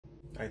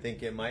I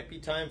think it might be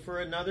time for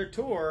another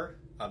tour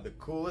of the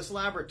coolest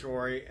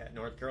laboratory at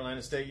North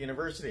Carolina State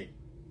University.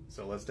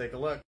 So let's take a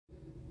look.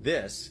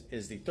 This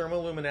is the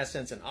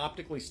thermoluminescence and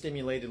optically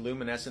stimulated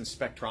luminescence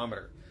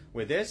spectrometer.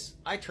 With this,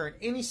 I turn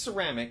any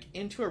ceramic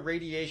into a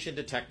radiation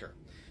detector.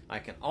 I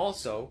can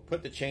also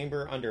put the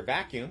chamber under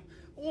vacuum,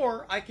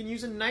 or I can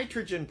use a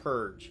nitrogen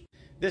purge.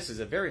 This is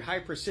a very high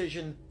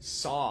precision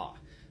saw.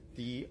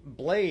 The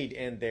blade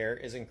in there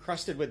is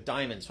encrusted with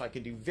diamonds, so I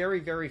can do very,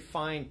 very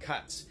fine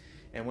cuts.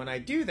 And when I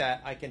do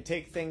that, I can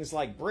take things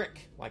like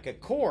brick, like a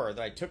core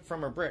that I took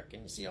from a brick,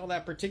 and you see all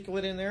that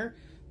particulate in there?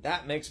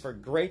 That makes for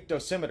great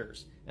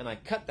dosimeters. And I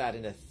cut that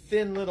into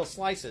thin little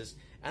slices,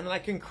 and then I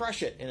can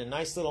crush it in a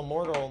nice little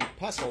mortar and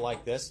pestle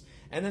like this,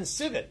 and then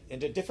sieve it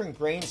into different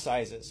grain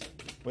sizes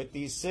with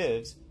these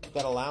sieves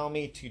that allow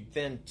me to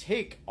then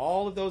take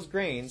all of those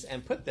grains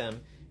and put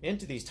them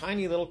into these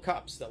tiny little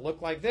cups that look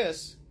like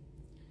this,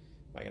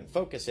 if I can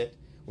focus it,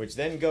 which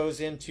then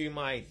goes into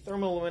my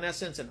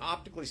thermoluminescence and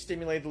optically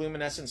stimulated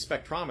luminescence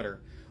spectrometer.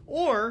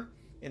 Or,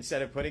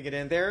 instead of putting it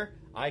in there,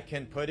 I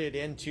can put it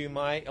into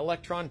my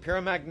electron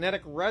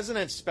paramagnetic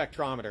resonance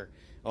spectrometer.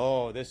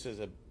 Oh, this is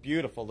a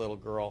beautiful little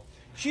girl.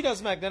 She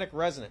does magnetic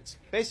resonance,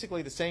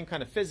 basically the same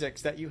kind of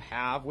physics that you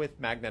have with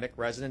magnetic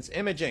resonance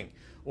imaging,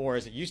 or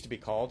as it used to be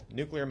called,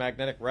 nuclear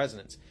magnetic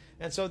resonance.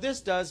 And so this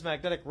does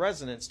magnetic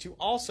resonance to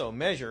also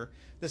measure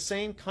the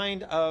same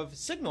kind of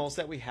signals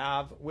that we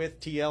have with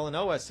TL and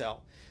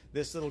OSL.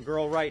 This little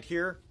girl right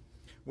here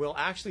will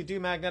actually do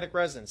magnetic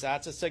resonance.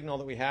 That's a signal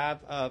that we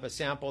have of a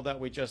sample that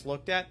we just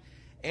looked at.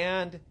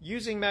 And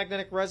using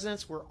magnetic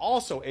resonance, we're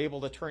also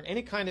able to turn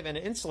any kind of an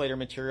insulator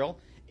material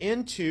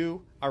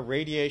into a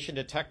radiation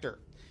detector.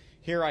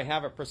 Here I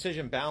have a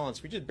precision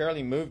balance. We just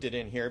barely moved it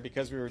in here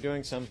because we were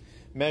doing some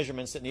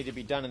measurements that needed to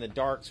be done in the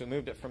dark, so we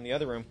moved it from the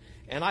other room.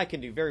 And I can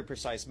do very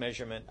precise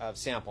measurement of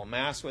sample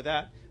mass with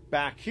that.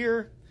 Back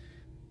here,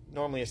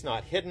 normally it's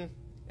not hidden.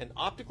 An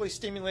optically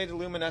stimulated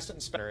luminescent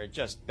spectrometer. It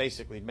just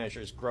basically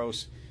measures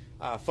gross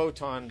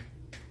photon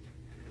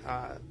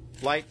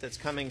light that's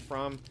coming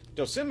from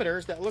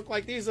dosimeters that look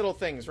like these little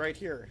things right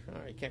here.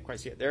 You can't quite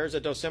see it. There's a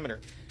dosimeter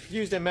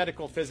used in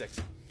medical physics.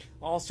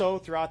 Also,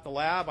 throughout the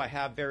lab, I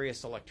have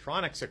various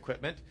electronics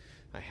equipment.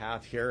 I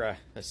have here a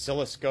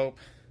oscilloscope.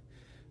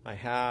 I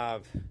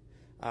have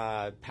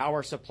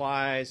power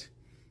supplies.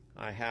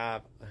 I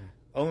have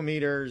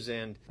ohmmeters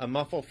and a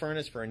muffle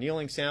furnace for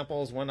annealing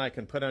samples, one I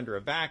can put under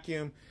a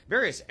vacuum.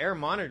 Various air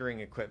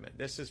monitoring equipment.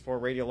 This is for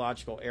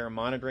radiological air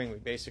monitoring. We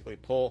basically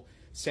pull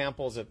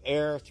samples of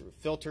air through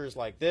filters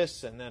like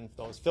this, and then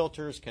those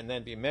filters can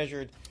then be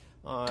measured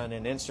on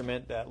an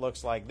instrument that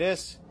looks like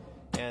this.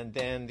 And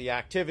then the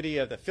activity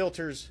of the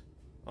filters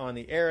on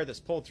the air that's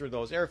pulled through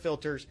those air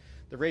filters,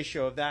 the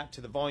ratio of that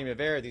to the volume of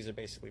air, these are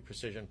basically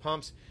precision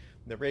pumps.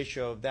 The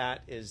ratio of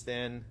that is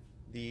then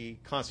the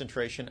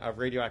concentration of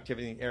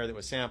radioactivity in the air that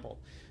was sampled.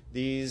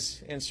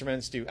 These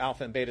instruments do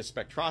alpha and beta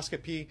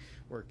spectroscopy.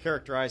 We're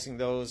characterizing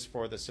those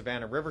for the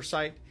Savannah River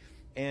site.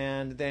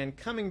 And then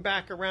coming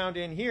back around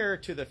in here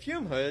to the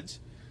fume hoods,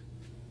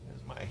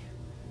 there's my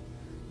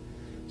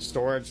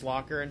storage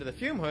locker into the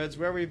fume hoods,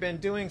 where we've been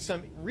doing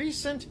some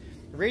recent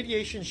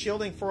radiation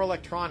shielding for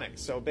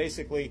electronics. So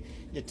basically,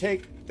 you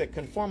take the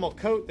conformal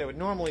coat that would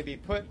normally be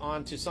put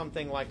onto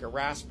something like a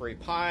Raspberry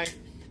Pi.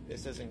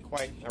 This isn't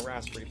quite a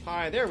Raspberry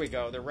Pi. There we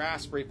go, the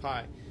Raspberry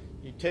Pi.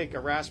 You take a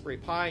Raspberry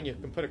Pi and you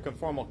can put a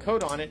conformal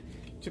coat on it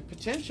to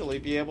potentially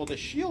be able to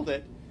shield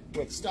it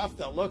with stuff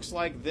that looks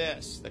like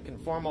this. The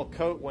conformal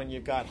coat when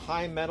you've got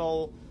high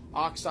metal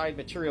oxide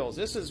materials.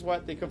 This is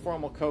what the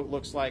conformal coat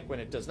looks like when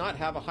it does not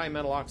have a high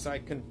metal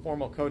oxide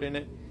conformal coat in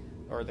it,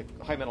 or the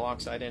high metal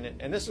oxide in it.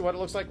 And this is what it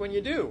looks like when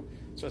you do.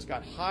 So it's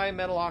got high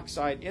metal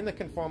oxide in the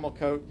conformal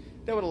coat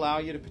that would allow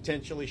you to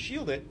potentially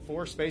shield it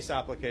for space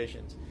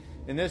applications.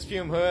 In this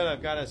fume hood,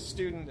 I've got a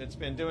student that's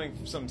been doing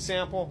some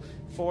sample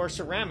for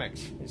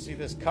ceramics. You see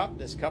this cup?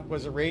 This cup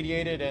was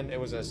irradiated and it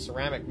was a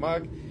ceramic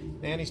mug,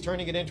 and he's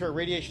turning it into a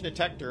radiation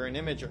detector, an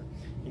imager.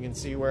 You can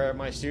see where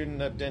my student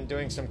have been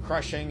doing some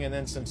crushing and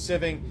then some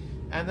sieving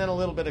and then a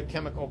little bit of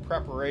chemical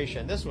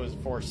preparation. This was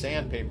for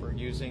sandpaper,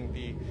 using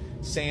the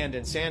sand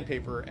and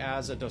sandpaper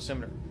as a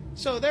dosimeter.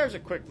 So there's a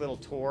quick little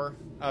tour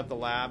of the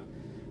lab.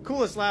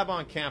 Coolest lab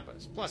on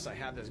campus. Plus I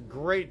have this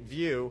great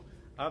view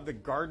of the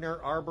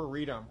Gardner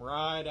Arboretum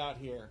right out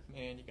here.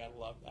 Man, you gotta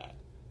love that.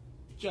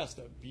 Just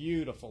a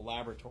beautiful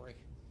laboratory.